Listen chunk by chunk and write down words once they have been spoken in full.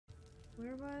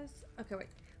Where was... Okay, wait.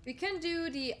 We can do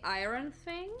the iron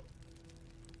thing.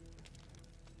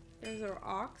 There's our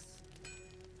ox.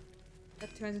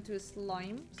 That turns into a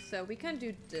slime. So we can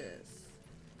do this.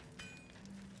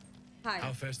 Hi.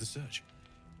 How fares the search?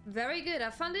 Very good.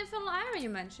 I found the infernal iron you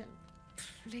mentioned.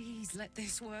 Please let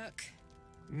this work.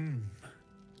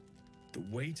 The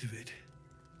weight of it.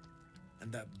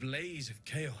 And that blaze of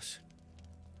chaos.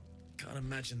 Can't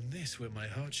imagine this where my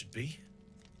heart should be.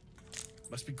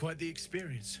 Must be quite the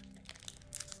experience.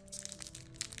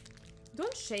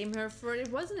 Don't shame her for it.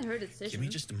 It wasn't her decision. Give me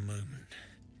just a moment.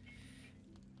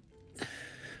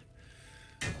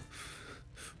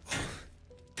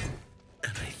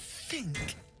 And I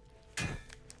think...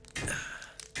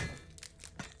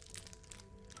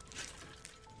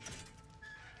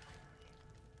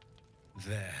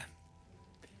 There.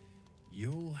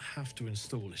 You'll have to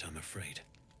install it, I'm afraid.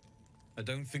 I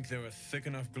don't think there are thick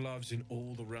enough gloves in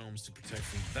all the realms to protect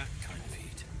from that kind of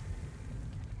heat.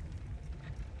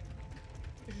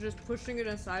 Is she just pushing it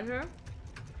inside her?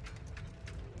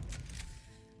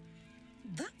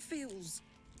 That feels...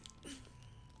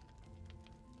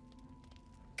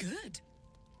 good.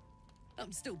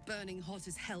 I'm still burning hot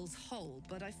as hell's hole,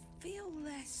 but I feel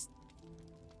less...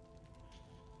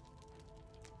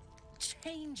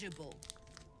 changeable.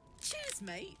 Cheers,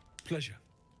 mate. Pleasure.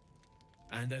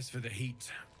 And as for the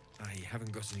heat, I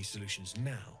haven't got any solutions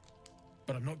now,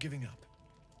 but I'm not giving up.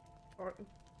 Or...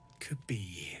 Could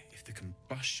be if the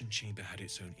combustion chamber had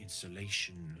its own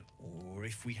insulation, or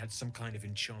if we had some kind of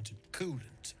enchanted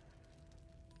coolant.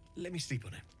 Let me sleep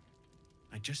on it.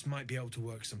 I just might be able to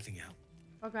work something out.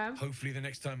 Okay. Hopefully the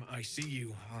next time I see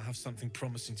you, I'll have something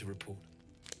promising to report.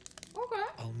 Okay.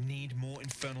 I'll need more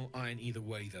infernal iron either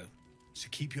way, though, so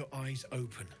keep your eyes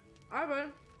open. I will.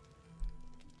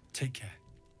 Take care.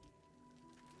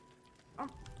 Oh.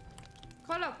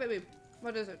 Call up, baby.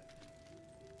 What is it?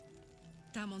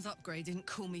 Damon's upgrade didn't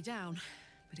cool me down,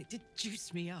 but it did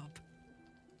juice me up.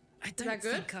 I that don't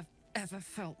good? think I've ever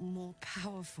felt more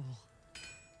powerful.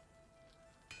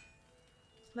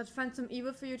 Let's find some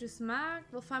evil for you to smack.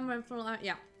 We'll find more infernal iron.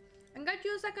 Yeah. And got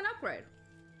you a second upgrade.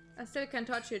 I still can't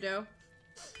touch you though.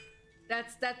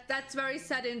 That's very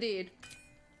sad indeed.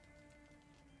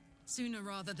 Sooner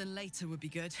rather than later would be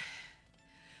good.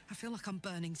 I feel like I'm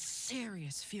burning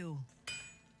serious fuel.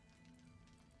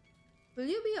 Will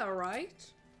you be alright?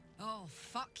 Oh,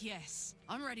 fuck yes.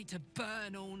 I'm ready to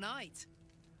burn all night.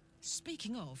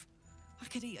 Speaking of, I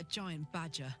could eat a giant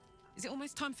badger. Is it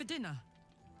almost time for dinner?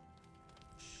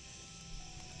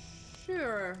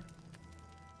 Sure.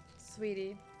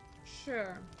 Sweetie.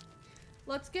 Sure.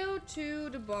 Let's go to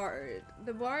the bard.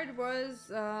 The bard was,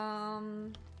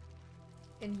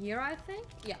 in here, I think?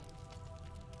 Yeah.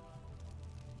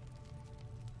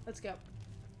 Let's go.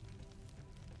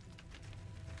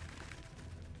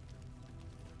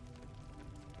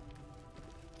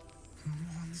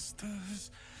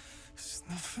 Monsters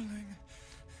snuffling.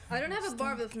 I don't have a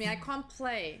bard with me. I can't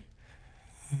play.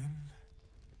 In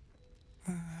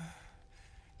the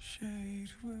shade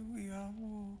where we are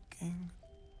walking.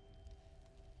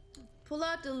 Pull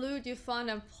out the loot you found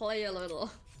and play a little.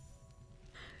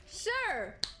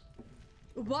 Sure!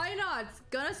 Why not? It's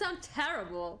gonna sound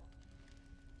terrible.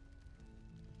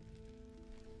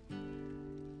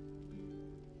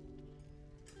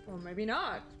 Or maybe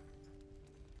not.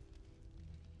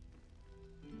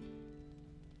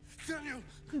 Daniel!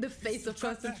 The face of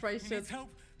Trap there. He concentration. needs help.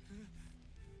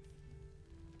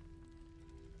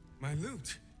 My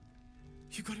loot.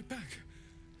 You got it back.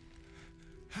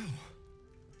 How?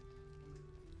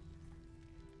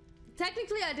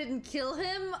 Technically, I didn't kill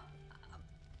him.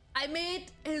 I made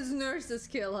his nurses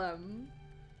kill him.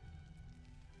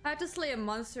 I had to slay a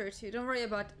monster or two. Don't worry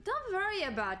about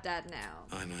that now.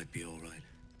 I might be alright.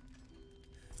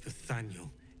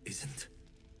 Nathaniel isn't.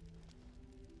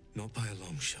 Not by a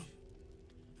long shot.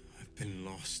 I've been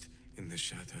lost in the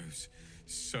shadows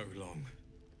so long.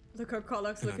 Look how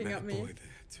Caelynx And looking I met at a me. boy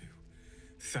there too.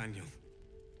 Nathaniel.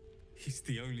 He's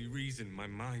the only reason my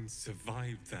mind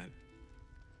survived that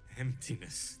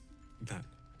emptiness, that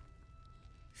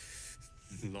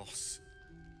loss.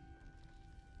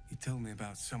 He told me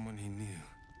about someone he knew.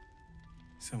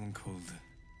 Someone called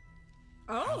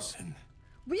Oh, Halsin.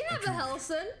 we have a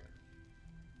Halsin.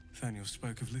 Nathaniel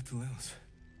spoke of little else.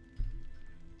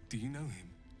 Do you know him?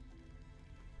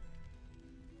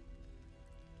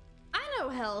 I know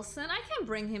Halsin. I can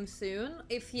bring him soon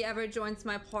if he ever joins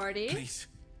my party. Please,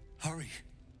 hurry.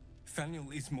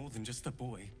 Nathaniel is more than just a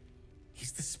boy.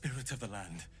 He's the spirit of the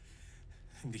land.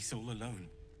 And he's all alone.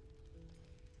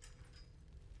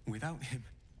 Without him,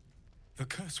 the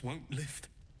curse won't lift.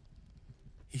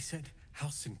 He said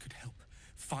Halsin could help.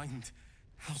 Find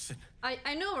Halsin.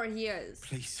 I know where he is.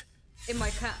 Please. In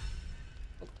my camp.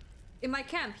 In my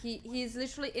camp. He's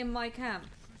literally in my camp.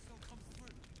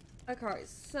 Okay,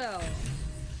 so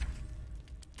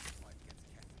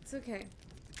it's okay.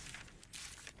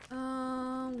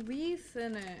 We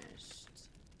finished.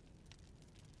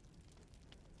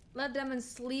 Let demons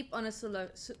sleep on a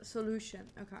solution.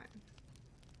 Okay.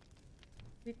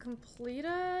 We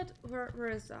completed. Where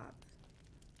is that?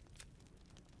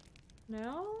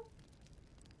 No?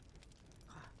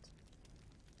 God.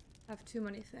 I have too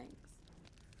many things.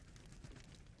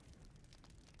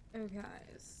 Okay,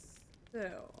 so.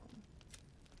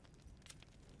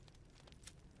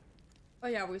 Oh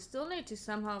yeah, we still need to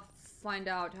somehow find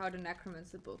out how the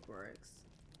necromancy book works.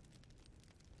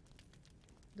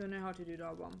 Don't know how to do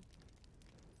that one.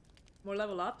 More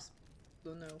level ups?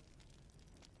 Don't know.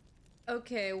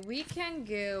 Okay, we can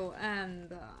go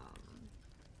and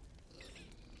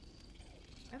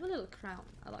I have a little crown.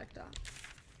 I like that.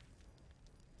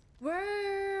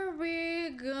 Where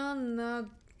we gonna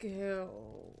go?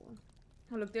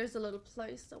 Oh look, there's a little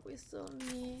place that we still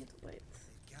need. Wait.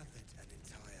 They gathered an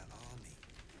entire army.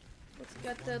 Let's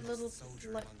get that little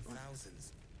soldier like. among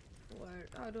thousands. Where?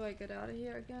 How do I get out of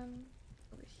here again?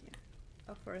 Over here.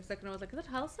 Oh, for a second I was like, is that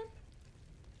Halsin?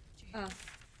 Oh,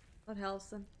 not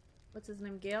Halsin. What's his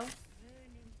name? Gale?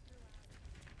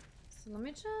 So let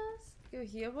me just go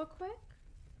here real quick.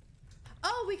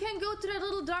 Oh, we can go to that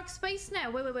little dark space now.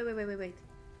 Wait.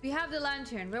 We have the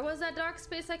lantern. Where was that dark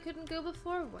space I couldn't go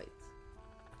before? Wait.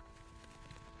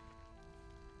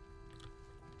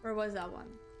 Where was that one?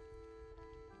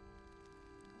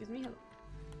 Excuse me, hello.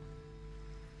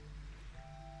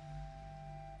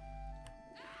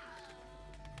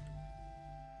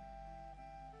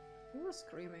 Who was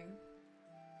screaming?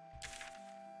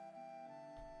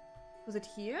 Was it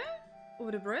here?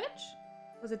 Over the bridge?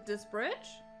 Was it this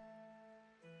bridge?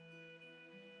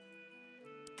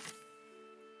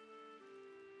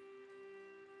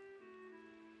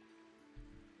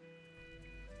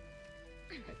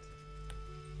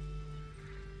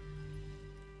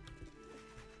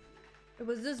 It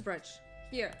was this bridge.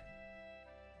 Here.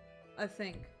 I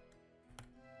think.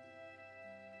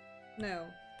 No.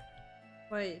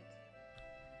 Wait.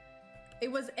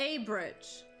 It was a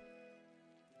bridge.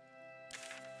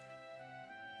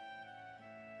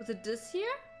 Was it this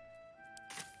here?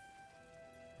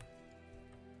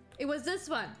 It was this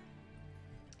one.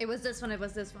 It was this one. It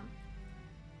was this one.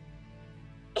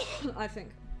 I think.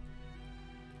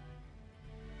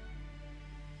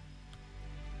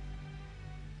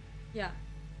 Yeah.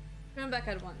 Turn back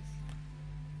at once.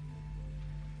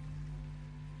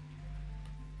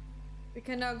 We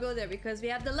can now go there because we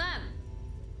have the lamp.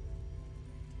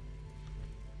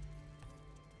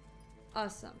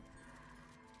 Awesome.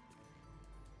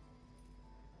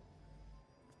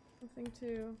 Something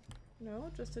to...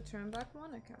 No, just a turn back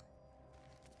one? Okay.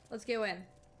 Let's go in.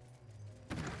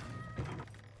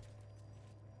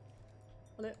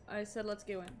 I said let's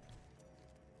go in.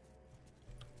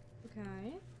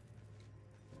 Okay.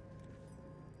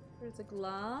 There's a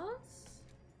glass.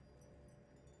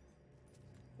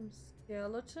 Some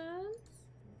skeletons.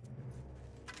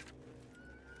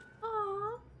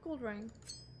 Ah, gold ring.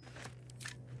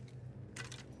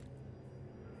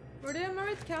 Were they a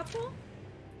Merit Capital?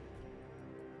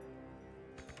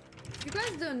 You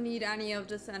guys don't need any of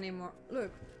this anymore.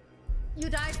 Look, you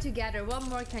died together. What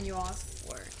more can you ask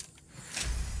for?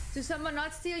 To someone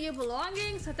not steal your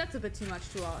belongings? That's a bit too much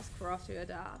to ask for after your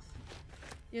death.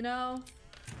 You know?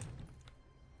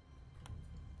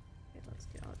 Okay, let's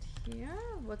get out here.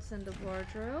 What's in the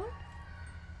wardrobe?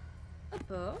 A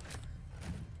book.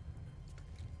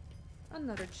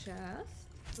 Another chest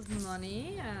with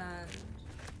money and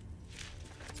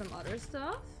some other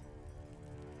stuff.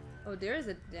 Oh, there's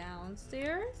a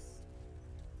downstairs.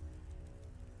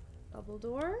 Double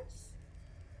doors.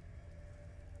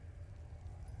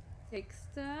 Take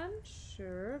stand,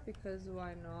 sure, because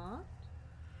why not?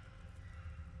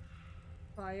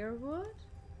 Firewood.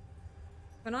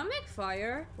 Can I make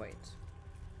fire? Wait.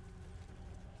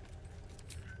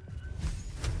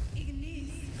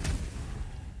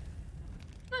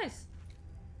 Nice.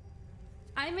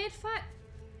 I made fire.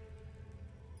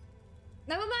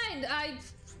 Never mind.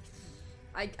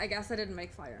 I guess I didn't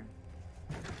make fire.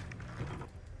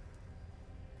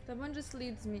 That one just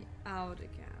leads me out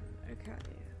again. Okay.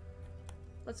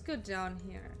 Let's go down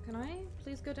here. Can I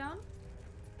please go down?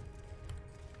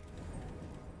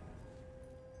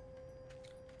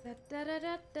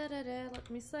 Let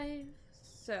me save.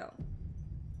 So,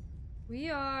 we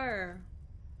are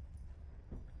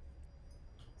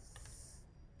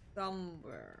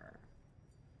somewhere.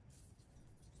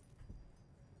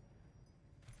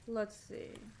 Let's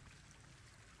see.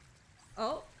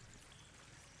 Oh.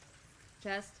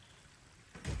 Chest.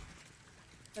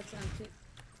 That's empty.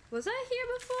 Was I here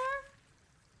before?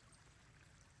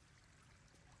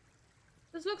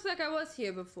 This looks like I was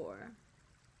here before.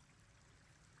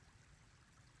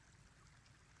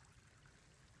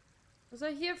 Was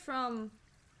I here from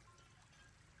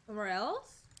somewhere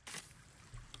else?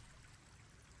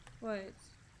 Wait.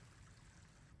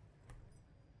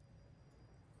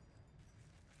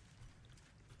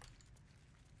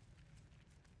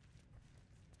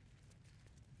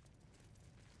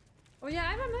 Oh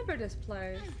yeah, I remember this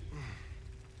place.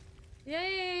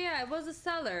 Yeah, it was a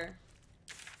cellar.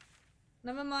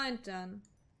 Never mind then.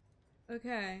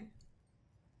 Okay.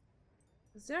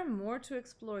 Is there more to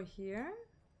explore here?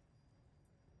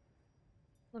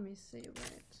 Let me see,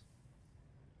 wait.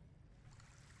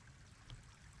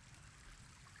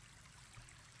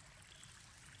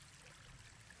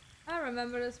 I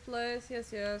remember this place,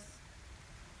 yes.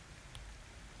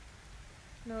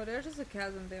 No, there's just a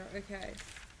chasm there, okay.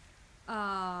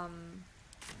 Oh,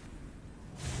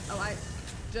 I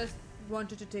just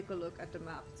wanted to take a look at the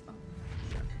map. Oh,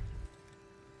 sure.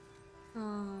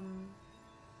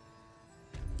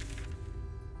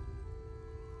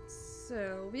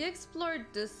 So we explored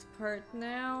this part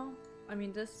now. I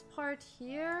mean, this part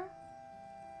here.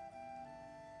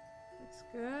 That's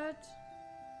good.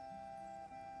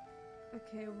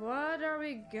 Okay, what are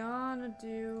we gonna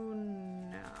do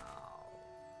now?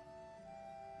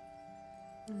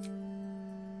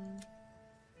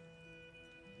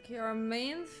 Okay, our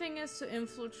main thing is to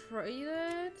infiltrate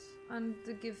it and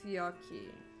to give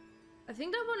Yaki. I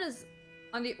think that one is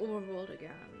on the overworld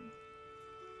again.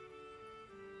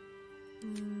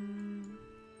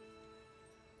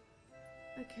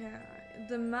 Okay,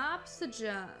 the map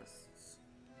suggests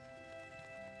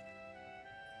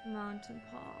mountain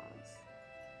paths.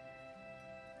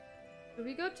 Do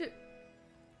we go to...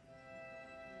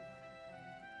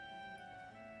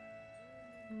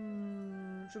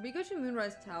 should we go to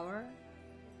Moonrise Tower?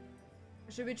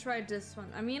 Or should we try this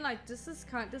one? I mean, like, this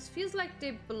feels like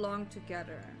they belong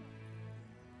together.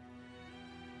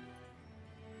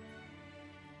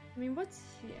 I mean, what's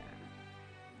here?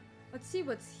 Let's see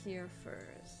what's here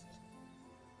first.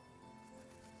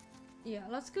 Yeah,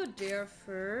 let's go there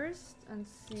first and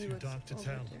see what's dark to over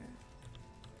tell. there.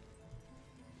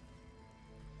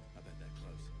 I bet they're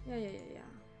close. Yeah.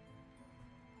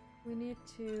 We need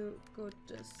to go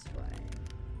this way.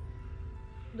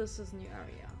 This is new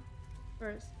area.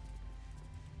 First.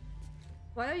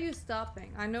 Why are you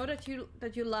stopping? I know that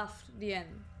you left the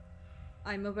inn.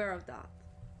 I'm aware of that.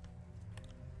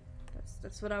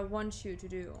 That's what I want you to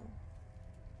do.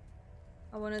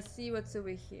 I want to see what's over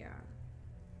here.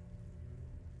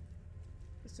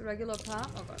 Just a regular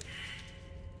path? Oh god.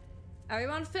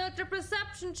 Everyone filter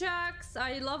perception checks.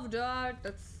 I love that.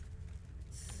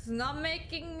 It's not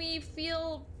making me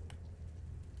feel...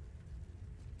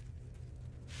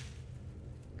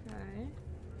 Okay.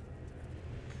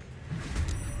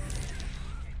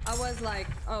 I was like,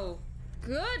 oh,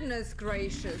 goodness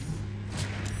gracious.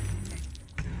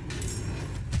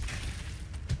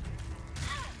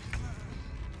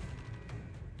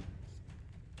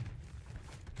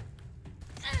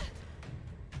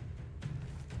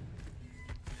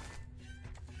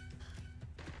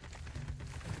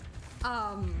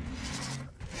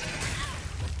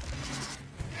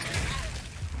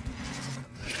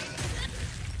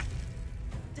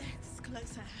 Death's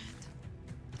close at hand.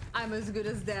 I'm as good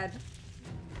as dead.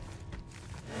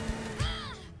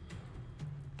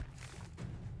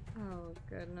 Oh,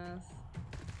 goodness.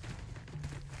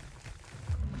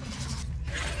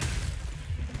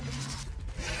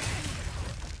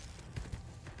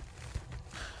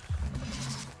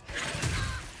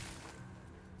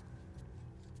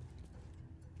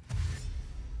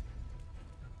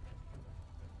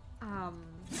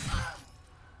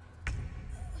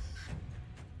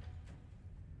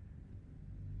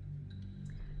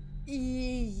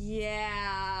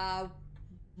 Yeah,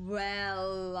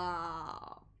 well,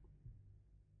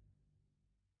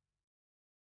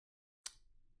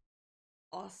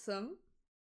 awesome.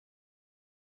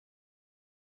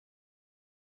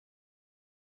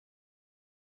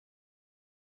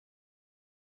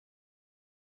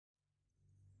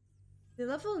 The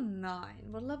level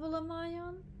 9. What level am I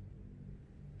on?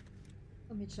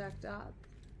 Let me check that.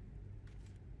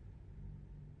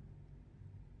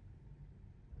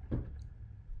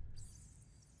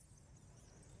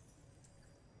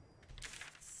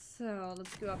 So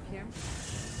let's go up here.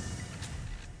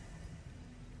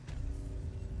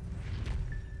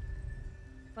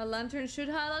 My lantern should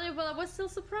highlight it, but I was still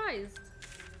surprised.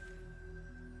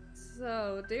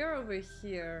 So they're over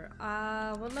here.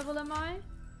 What level am I?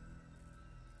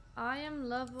 I am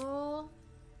level...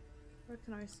 Where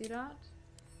can I see that?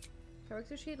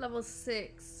 Character sheet level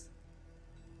 6.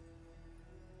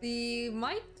 They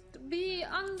might be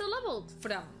underleveled for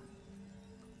them.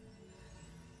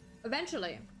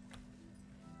 Eventually.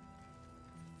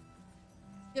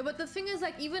 Yeah, but the thing is,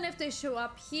 like, even if they show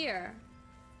up here,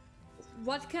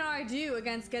 what can I do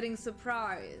against getting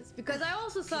surprised? Because I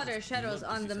also saw their shadows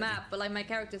on the map, but like my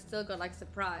character still got like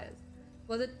surprised.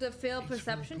 Was it the failed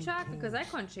perception check? Because I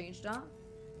can't change that.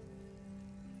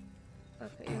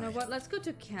 Okay, you know what? Let's go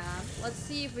to camp. Let's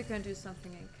see if we can do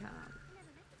something in camp.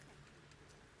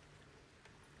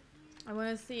 I want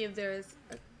to see if there's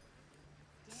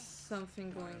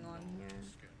something going on here.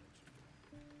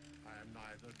 I am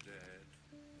neither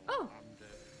dead Oh!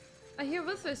 undead. I hear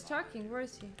Withers talking. Where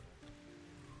is he?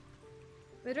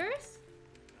 Withers?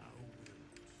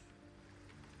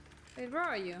 Wait, where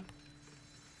are you?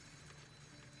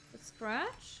 That's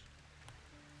Scratch?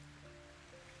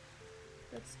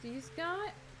 That's these guys?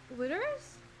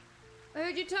 Withers? I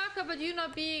heard you talk about you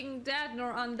not being dead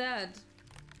nor undead.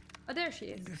 Oh, there she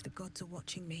is. I wonder if the gods are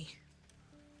watching me.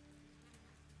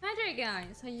 Hi there,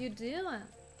 guys. How you doing?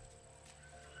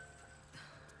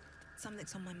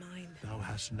 Something's on my mind. Thou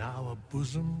hast now a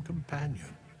bosom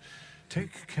companion.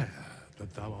 Take care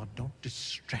that thou art not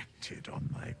distracted on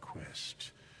thy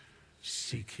quest,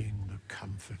 seeking the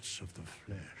comforts of the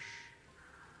flesh.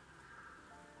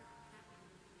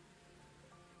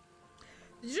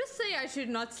 Did you just say I should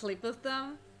not sleep with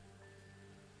them?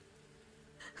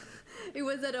 It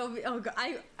was that oh god,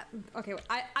 okay,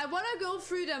 I want to go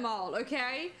through them all,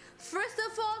 okay? First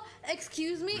of all,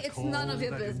 excuse me, it's none of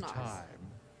your Recall that business. in time,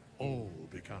 all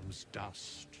becomes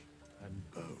dust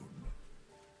and bone.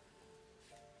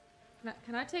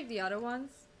 Can I take the other ones?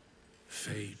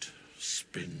 Fate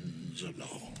spins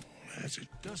along as it.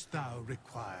 Dost thou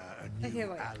require a new Okay,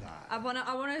 wait. ally?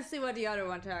 I wanna see what the other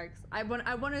one takes. I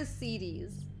wanna see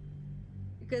these.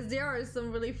 Because there are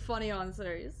some really funny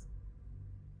answers.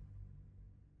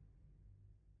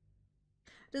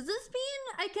 Does this mean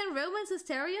I can romance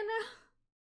Hysteria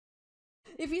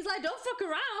now? If he's like, don't fuck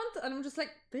around, and I'm just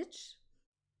like, bitch.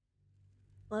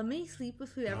 Let me sleep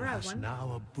with whoever Thou I hast want.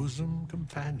 now a bosom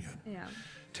companion. Yeah.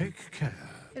 Take care.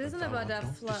 It isn't that thou about art that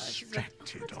not flush. It's like,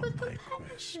 distracted what's on with thy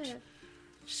quest, companionship?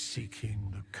 seeking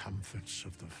the comforts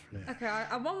of the flesh. Okay,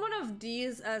 I want one of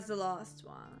these as the last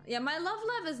one. Yeah, my love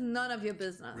life is none of your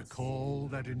business. Recall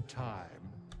that in time.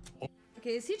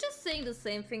 Okay, is he just saying the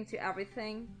same thing to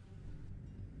everything?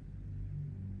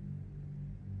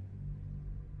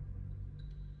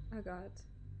 Oh god.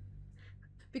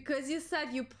 Because you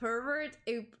said you pervert,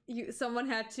 someone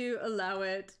had to allow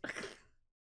it.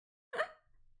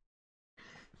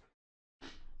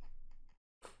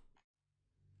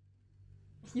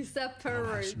 You said Thou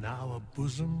pervert. hast now a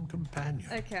bosom companion.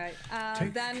 Okay,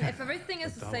 Take then care if everything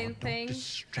is that the thou same art not thing,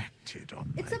 distracted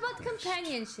on it's thy about quest.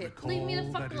 companionship. Leave me the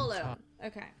Recall fuck that in alone. time-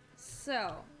 Okay,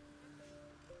 so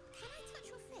Can I touch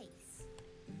your face?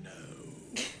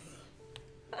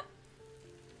 No.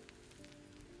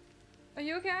 are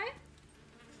you okay?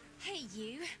 Hey,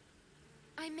 you.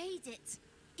 I made it.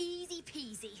 Easy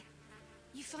peasy.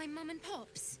 You find Mum and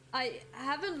Pops? I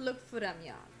haven't looked for them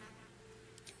yet.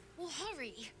 Well,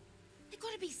 hurry. They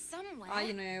gotta be somewhere.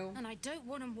 I know. And I don't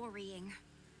want them worrying.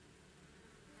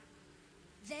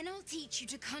 Then I'll teach you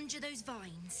to conjure those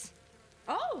vines.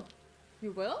 Oh,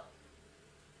 you will?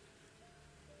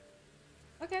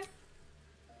 Okay.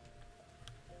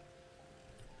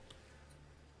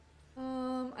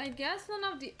 I guess none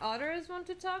of the others want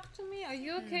to talk to me. Are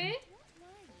you okay,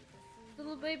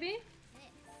 little baby?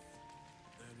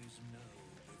 There is no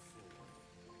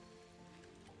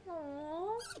before.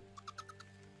 Aww.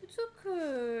 It's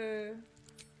okay.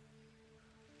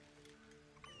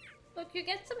 Look, you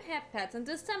get some head pats, and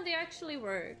this time they actually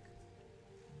work.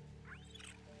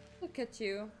 Look at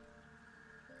you.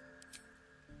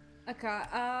 Okay,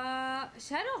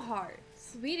 Shadowheart.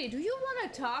 Sweetie, do you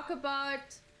want to talk about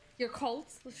your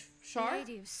cult with Shar?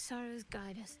 Lady of Sorrows,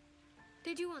 guide us.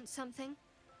 Did you want something?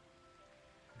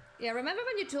 Yeah, remember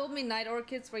when you told me night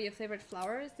orchids were your favorite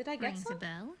flowers? Did I get Rings some? a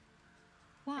bell.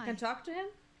 I Why? can talk to him?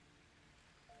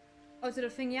 Oh, to the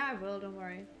thing? Yeah, I will, don't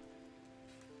worry.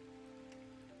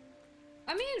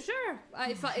 I mean, sure.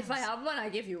 If I have one, I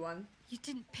give you one. You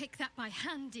didn't pick that by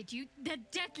hand, did you? They're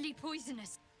deadly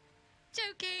poisonous.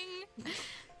 Joking.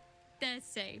 They're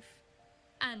safe.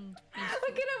 And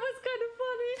Okay, that was kind of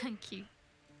funny. thank you.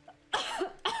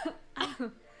 I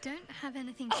don't have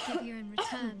anything to give you in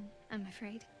return, I'm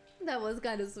afraid. That was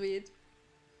kind of sweet.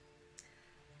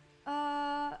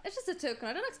 It It's just a token.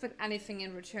 I don't expect anything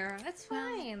in return. It's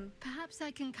fine. Well, perhaps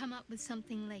I can come up with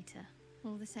something later.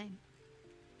 All the same.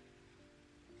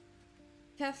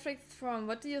 Catholic Throne,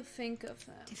 what do you think of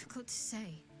him? Difficult to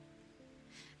say.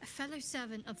 A fellow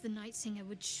servant of the Night Singer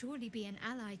would surely be an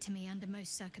ally to me under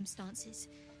most circumstances.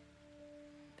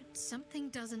 But something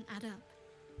doesn't add up.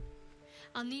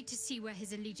 I'll need to see where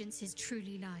his allegiances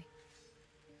truly lie.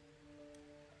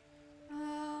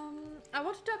 I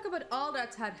want to talk about all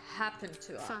that had happened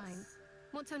to us. Fine.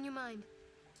 What's on your mind?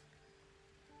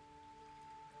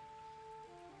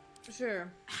 Sure.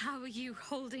 How are you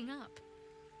holding up?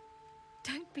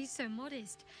 Don't be so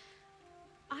modest.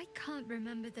 I can't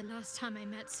remember the last time I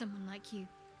met someone like you.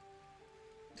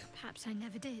 Perhaps I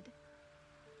never did.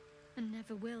 And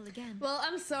never will again. Well,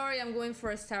 I'm sorry, I'm going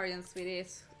for Astarion, sweetie.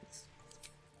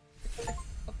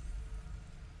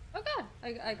 Oh god,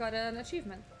 I got an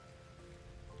achievement.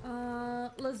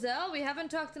 Lizelle, we haven't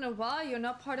talked in a while. You're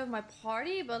not part of my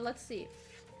party, but let's see.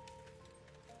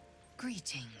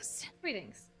 Greetings.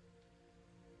 Greetings.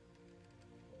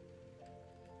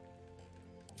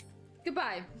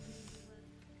 Goodbye.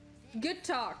 Good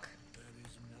talk.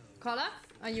 Kala,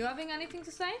 are you having anything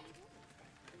to say?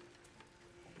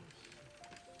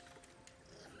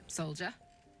 Soldier.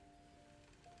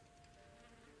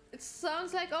 It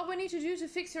sounds like all we need to do to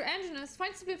fix your engine is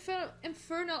find some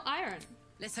infernal iron.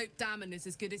 Let's hope Damon is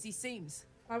as good as he seems.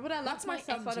 Why would I lock Once my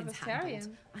myself out of engine's Astarion?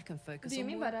 handled, I can focus do you on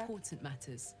mean more by that? important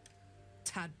matters.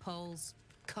 Tadpoles,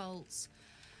 cults,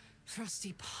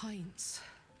 frosty pints.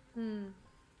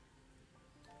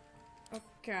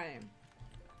 Okay.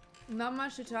 Not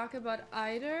much to talk about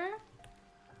either.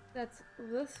 That's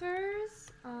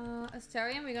Withers.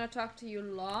 Astarion, we're gonna talk to you,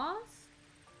 Lost.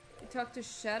 We talk to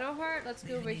Shadowheart. Let's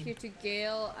go over here to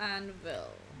Gale and Will.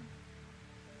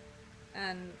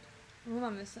 And who am I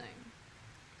missing?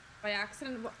 By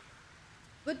accident?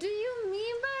 What do you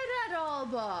mean by that,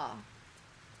 Alba?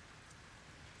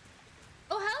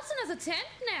 Oh, Halson has a tent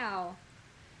now.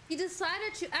 He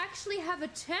decided to actually have a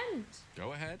tent.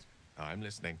 Go ahead. I'm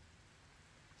listening.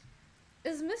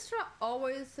 Is Mistra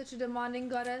always such a demanding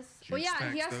goddess? She Oh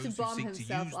yeah, he expects has to those who bomb seek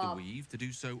himself to use up. the weave to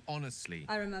do so honestly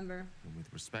I remember. and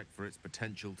with respect for its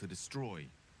potential to destroy,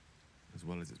 as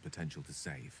well as its potential to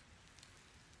save.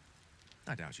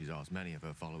 I doubt she's asked many of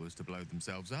her followers to blow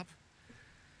themselves up.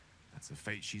 That's a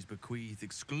fate she's bequeathed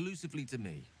exclusively to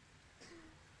me.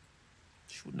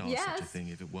 She wouldn't ask such a Yes. thing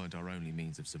if it weren't our only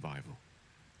means of survival.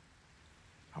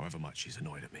 However much she's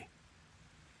annoyed at me.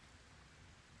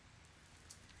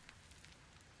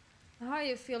 How are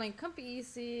you feeling? Can't be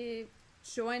easy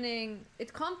joining.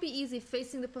 It can't be easy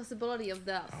facing the possibility of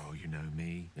death. Oh, you know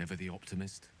me, ever the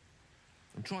optimist.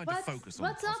 I'm trying to What's, focus on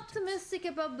what's the positives. optimistic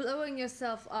about blowing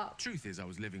yourself up? Truth is, I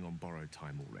was living on borrowed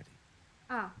time already.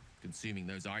 Ah, Consuming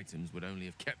those items would only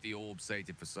have kept the orb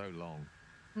sated for so long.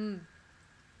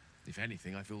 If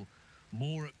anything, I feel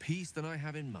more at peace than I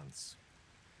have in months.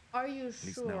 are you At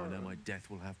least sure? now I know my death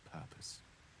will have purpose.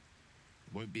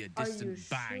 It won't be a Are distant you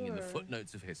bang in the sure?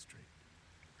 footnotes of history.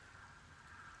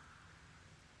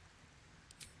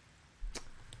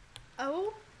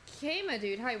 Okay, my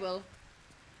dude. Hi, Will.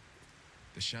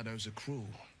 The shadows are cruel.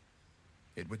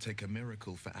 It would take a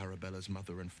miracle for Arabella's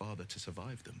mother and father to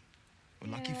survive them.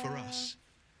 Well, lucky for Yeah. us,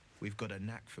 we've got a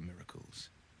knack for miracles.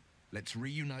 Let's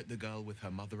reunite the girl with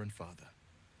her mother and father.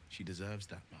 She deserves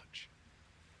that much.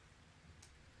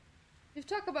 You've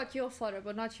talked about your father,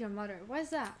 but not your mother. Why is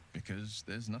that? Because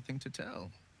there's nothing to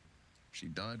tell. She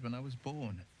died when I was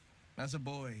born. As a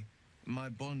boy, my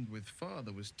bond with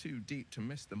father was too deep to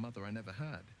miss the mother I never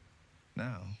had.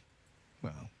 Now,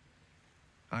 well,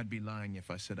 I'd be lying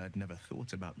if I said I'd never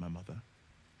thought about my mother.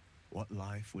 What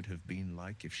life would have been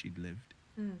like if she'd lived.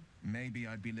 Maybe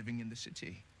I'd be living in the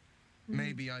city.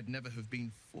 Maybe I'd never have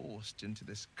been forced into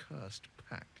this cursed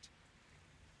pact.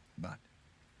 But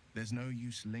there's no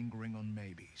use lingering on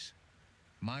maybes.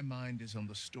 My mind is on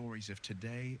the stories of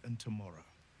today and tomorrow,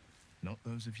 not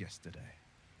those of yesterday.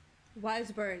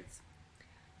 Wise birds.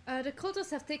 The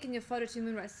cultists have taken your father to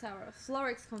Moonrise Tower.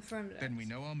 Florix confirmed it. Then we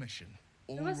know our mission.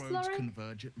 All Who was roads Floric?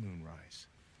 converge at Moonrise.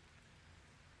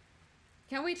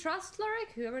 Can we trust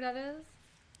Floric, whoever that is?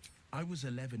 I was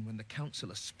 11 when the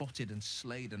councillor spotted and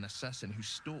slayed an assassin who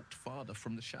stalked father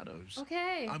from the shadows.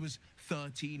 Okay. I was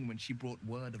 13 when she brought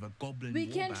word of a goblin We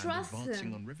can warband trust advancing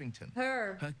him. on Rivington.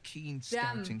 Her. Her keen Them.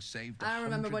 scouting saved I don't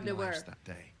remember 100 what they lives were. that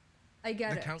day. I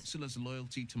get The it. councillor's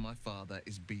loyalty to my father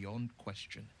is beyond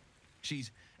question.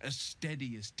 She's as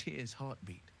steady as Tyr's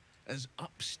heartbeat, as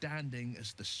upstanding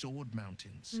as the Sword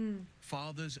Mountains.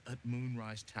 Father's at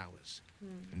Moonrise Towers,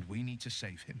 and we need to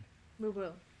save him. We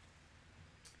will.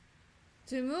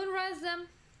 To Moonrise them.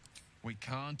 We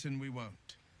can't and we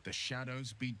won't. The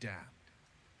shadows be damned.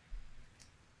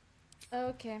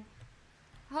 Okay.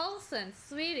 Halson,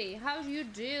 sweetie, how you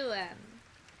doing?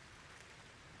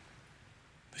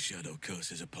 The shadow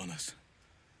curse is upon us.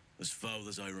 As foul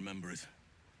as I remember it.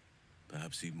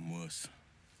 Perhaps even worse.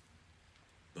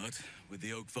 But with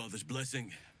the Oak Father's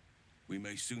blessing, we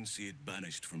may soon see it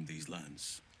banished from these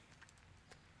lands.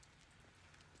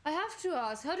 I have to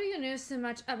ask, how do you know so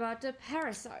much about the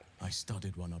parasite? I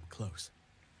studied one up close.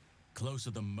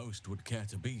 Closer than most would care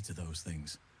to be to those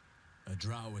things. A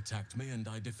drow attacked me and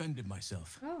I defended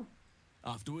myself. Oh.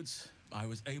 Afterwards, I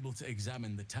was able to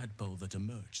examine the tadpole that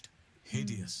emerged.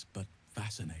 Hideous, but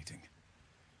fascinating.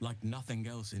 Like nothing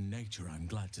else in nature, I'm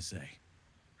glad to say.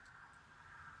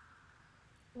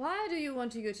 Why do you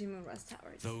want to go to Moonrise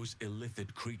Towers? Those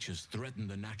illithid creatures threaten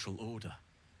the natural order.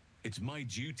 It's my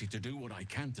duty to do what I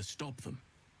can to stop them.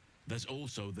 There's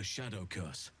also the shadow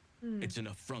curse. It's an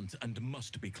affront and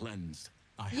must be cleansed.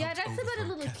 I Yeah, helped that's about a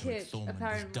overthrow little Caelynx kid, Thorman, his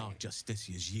apparently. dark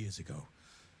justiciars years ago.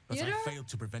 But Theodore? I failed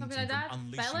to prevent Something him like from that?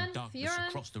 unleashing Felon? darkness Furin?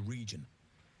 across the region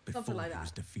before Something like he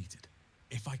was that. defeated.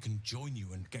 If I can join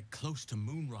you and get close to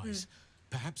Moonrise,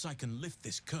 perhaps I can lift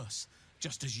this curse,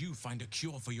 just as you find a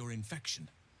cure for your infection.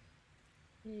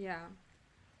 Yeah.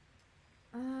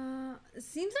 It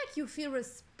seems like you feel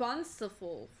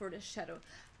responsible for the shadow.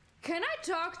 Can I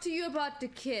talk to you about the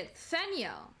kid,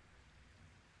 Thaniel?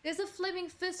 There's a flaming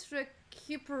fist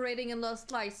recuperating in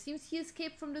Lost Light. Seems he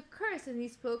escaped from the curse and he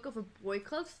spoke of a boy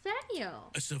called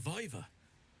Thaniel. A survivor?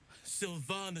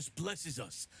 Sylvanus blesses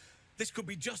us. This could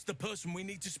be just the person we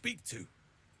need to speak to.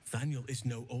 Thaniel is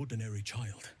no ordinary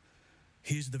child.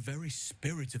 He is the very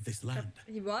spirit of this land.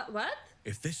 What? What?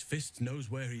 If this fist knows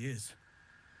where he is,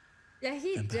 Yeah,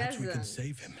 he then perhaps we can doesn't.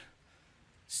 save him.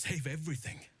 Save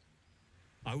everything.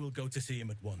 I will go to see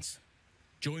him at once.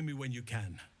 Join me when you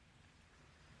can.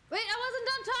 Wait, I wasn't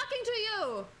done talking to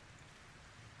you!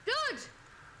 Dude!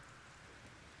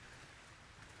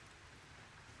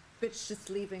 Bitch just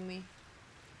leaving me.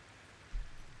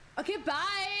 Okay,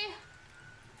 bye!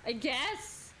 I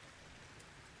guess.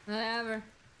 Whatever.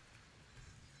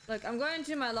 Look, I'm going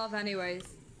to my love anyways.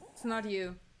 It's not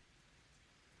you.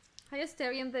 Hi,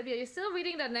 Asterian baby. Are you still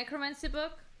reading that necromancy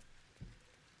book?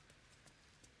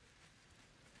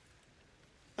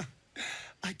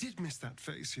 I did miss that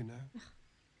face, you know.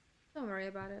 Don't worry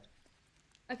about it.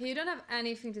 Okay, you don't have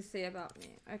anything to say about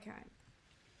me. Okay.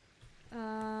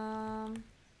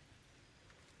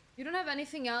 You don't have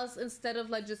anything else instead of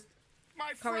like just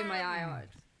covering my eye out.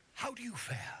 How do you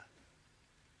fare?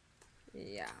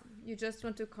 Yeah, you just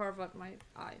want to carve out my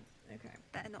eye. Okay.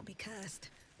 Better not be cursed.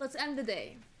 Let's end the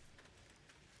day.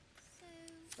 So,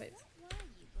 Wait. what were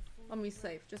you before Let me you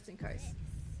save just in case.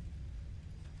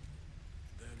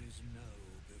 There is no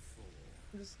before.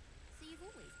 Just, So you've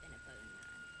always been a bone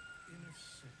man. In a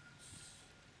sense.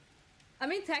 I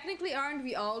mean, technically, aren't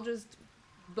we all just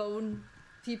bone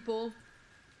people?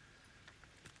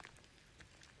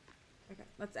 Okay,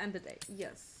 let's end the day.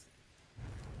 Yes.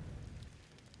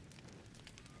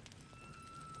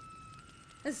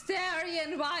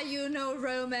 Asterian, why you no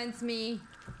romance me?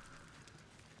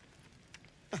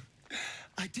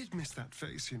 I did miss that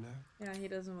face, you know. Yeah, he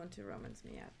doesn't want to romance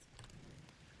me yet.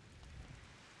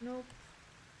 Nope.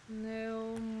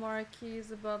 No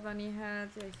marquees above any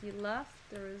heads. Yeah, he left.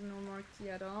 There is no marquee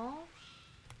at all.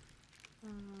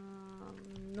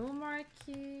 No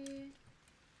marquee.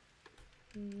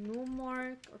 No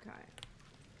mark. Okay.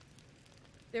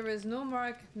 There is no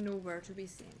mark nowhere to be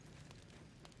seen.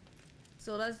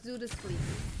 So let's do the sleeping.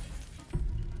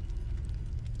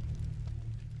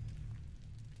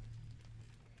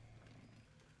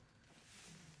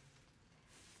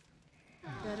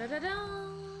 Da da da da.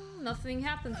 Nothing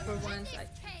happened for once.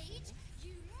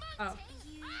 Oh.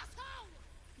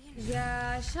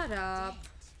 Yeah, shut up.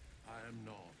 I am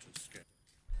not a scared.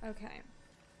 Okay.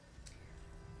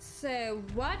 So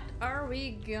what are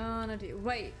we gonna do?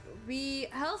 Wait,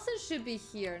 Halson should be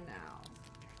here now.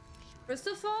 First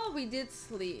of all, we did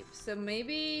sleep, so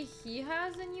maybe he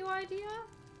has a new idea?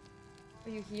 Are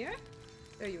you here?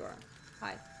 There you are.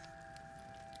 Hi.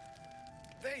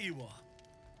 There you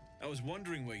are. I was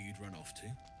wondering where you'd run off to.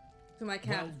 To my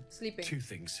cab, Well, sleeping. Two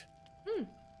things.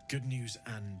 Good news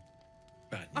and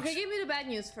bad news. Okay, give me the bad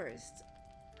news first.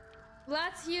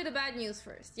 Let's hear the bad news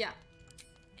first. Yeah.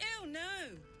 Ew, no!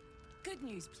 Good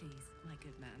news, please, my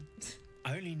good man.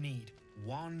 I only need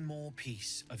one more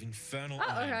piece of infernal Oh,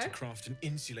 iron okay. to craft an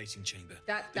insulating chamber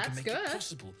That's can make good. it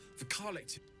possible for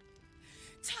Caelynx to...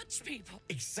 Touch people!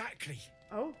 Exactly.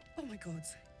 Oh. Oh my god.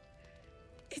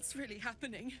 It's really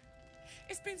happening.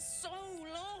 It's been so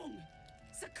long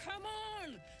So come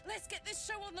on, let's get this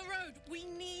show on the road. We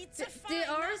need to find There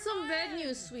are that some bad iron.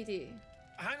 news, sweetie.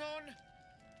 Hang on.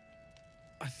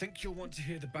 I think you'll want to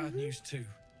hear the bad news too.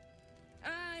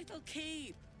 It'll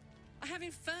keep. I have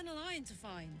infernal iron to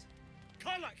find.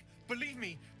 Caelynx, believe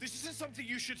me, this isn't something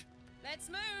you should... Let's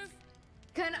move.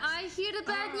 Can I hear the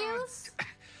bad news?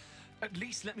 At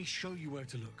least let me show you where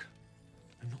to look.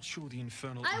 I'm not sure the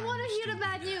infernal I iron want will to hear still the be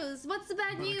bad there, news. What's the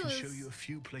bad but news? I can show you a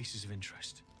few places of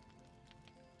interest.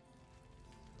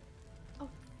 Oh,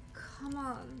 come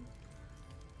on.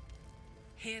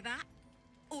 Hear that?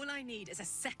 All I need is a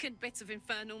second bit of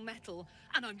infernal metal,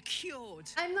 and I'm cured.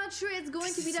 I'm not sure it's going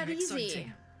to be This is that so easy.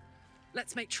 exciting.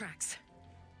 Let's make tracks.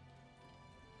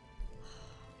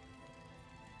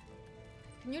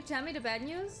 Can you tell me the bad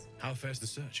news? How fares the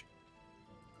search?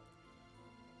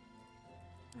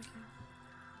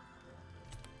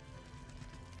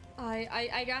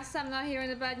 I guess I'm not hearing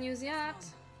the bad news yet.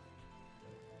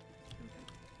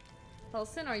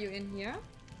 Helson, are you in here?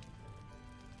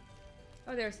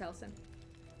 Oh, there's Helson.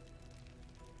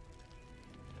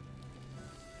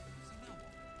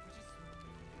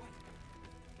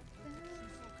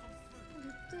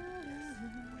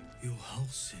 You're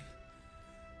Halsin.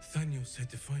 Thaniel said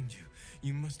to find you.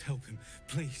 You must help him,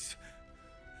 please.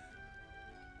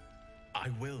 I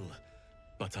will,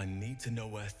 but I need to know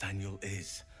where Thaniel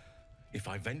is. If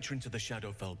I venture into the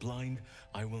Shadowfell blind,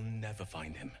 I will never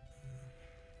find him.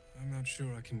 I'm not sure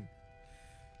I can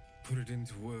put it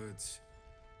into words.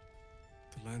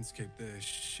 The landscape there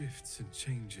shifts and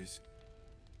changes.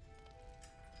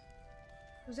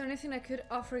 Was there anything I could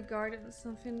offer guidance?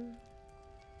 Something?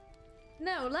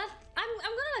 No, I'm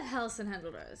gonna let Helson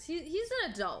handle this. He's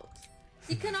an adult.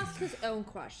 He can ask his own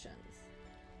questions.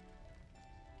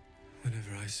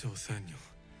 Whenever I saw Thaniel,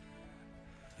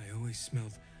 I always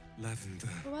smelled lavender.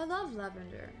 Oh, I love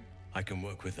lavender. I can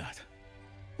work with that.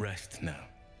 Rest now.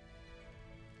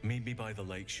 Meet me by the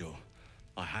lakeshore.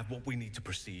 I have what we need to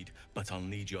proceed, but I'll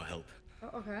need your help.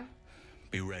 Oh, okay.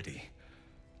 Be ready.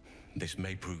 This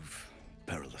may prove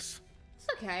perilous. It's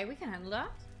okay, we can handle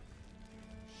that.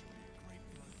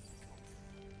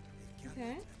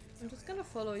 Okay, I'm just gonna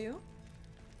follow you.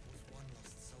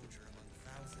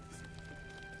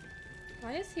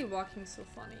 Why is he walking so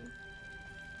funny?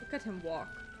 Look at him walk.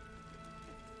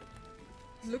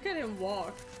 Look at him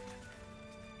walk.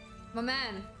 My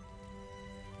man.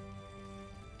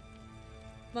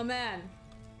 My man.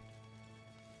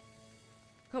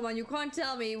 Come on, you can't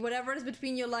tell me whatever is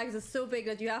between your legs is so big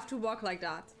that you have to walk like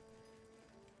that.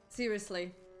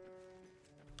 Seriously.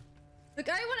 Look,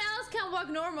 everyone else can walk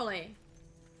normally.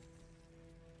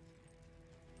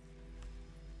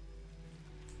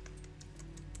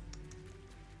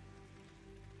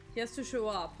 He has to show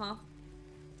up, huh?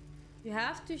 You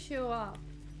have to show up.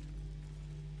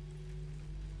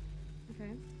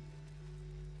 Okay.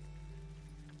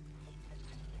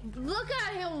 Look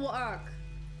at him work!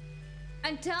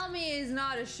 And tell me he's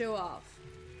not a show-off.